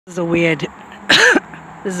This is a weird,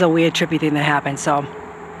 this is a weird trippy thing that happened. So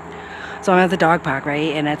I'm at the dog park,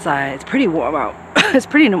 right? And it's pretty warm out. It's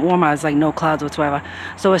pretty warm out. It's like no clouds whatsoever.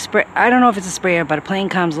 So I don't know if it's a sprayer, but a plane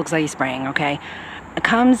comes, looks like he's spraying, okay? It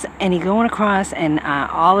comes and he's going across, and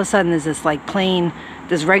all of a sudden there's this like plane,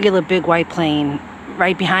 this regular big white plane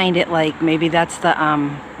right behind it. Like maybe that's the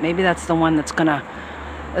one that's gonna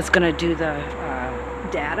do the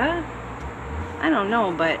data. I don't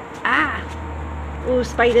know, but oh,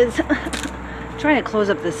 spiders. I'm trying to close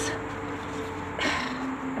up the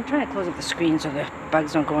screen so the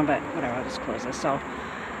bugs don't go in, but whatever, I'll just close this. So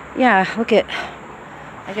yeah, look at,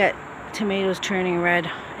 I got tomatoes turning red,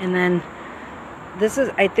 and then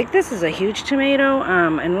I think this is a huge tomato,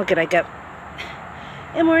 and look at,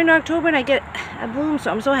 and we're in October and I get a bloom,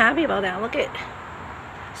 so I'm so happy about that. Look at,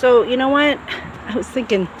 so you know what, I was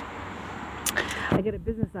thinking I get a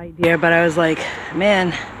business idea, but I was like,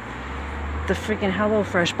 man, the freaking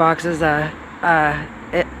HelloFresh boxes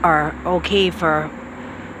are okay for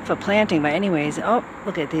planting. But anyways, oh,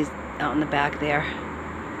 look at these out in the back there,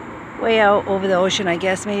 way out over the ocean, I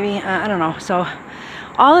guess, maybe, I don't know. So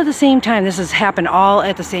all at the same time, this has happened all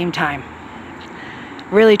at the same time.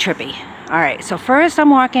 Really trippy. All right, so first I'm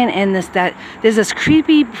walking, and there's this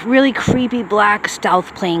creepy, really creepy black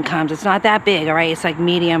stealth plane comes. It's not that big, all right? It's like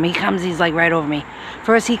medium. He comes, he's like right over me.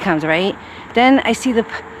 First he comes, right? Then I see them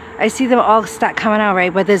all start coming out,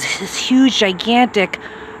 right? But there's this huge, gigantic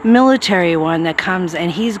military one that comes, and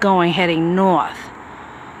he's heading north.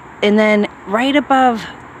 And then right above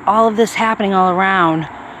all of this happening all around,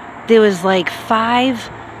 there was like 5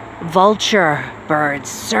 vulture birds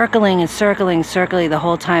circling the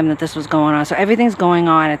whole time that this was going on. So everything's going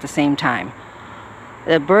on at the same time.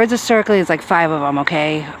 The birds are circling. It's like 5 of them,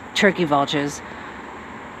 okay? Turkey vultures.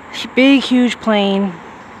 Big, huge plane.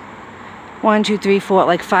 1, 2, 3, 4,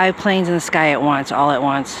 like 5 planes in the sky at once, all at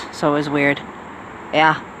once. So it was weird.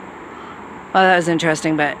 Yeah. Well, that was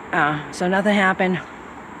interesting, but so nothing happened.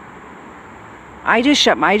 I just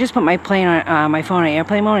put my plane on my phone on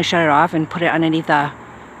airplane mode and shut it off and put it underneath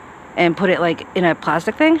and put it like in a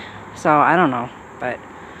plastic thing. So I don't know, but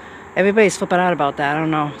everybody's flipping out about that. I don't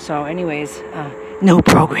know. So anyways, no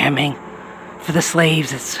programming for the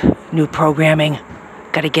slaves. It's new programming.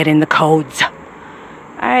 Got to get in the codes. All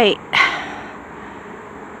right.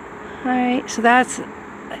 So that's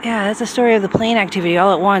the story of the plane activity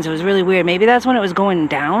all at once. It was really weird. Maybe that's when it was going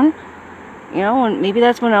down. You know, maybe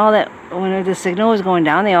that's when the signal was going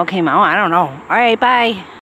down, they all came out. I don't know. All right, bye.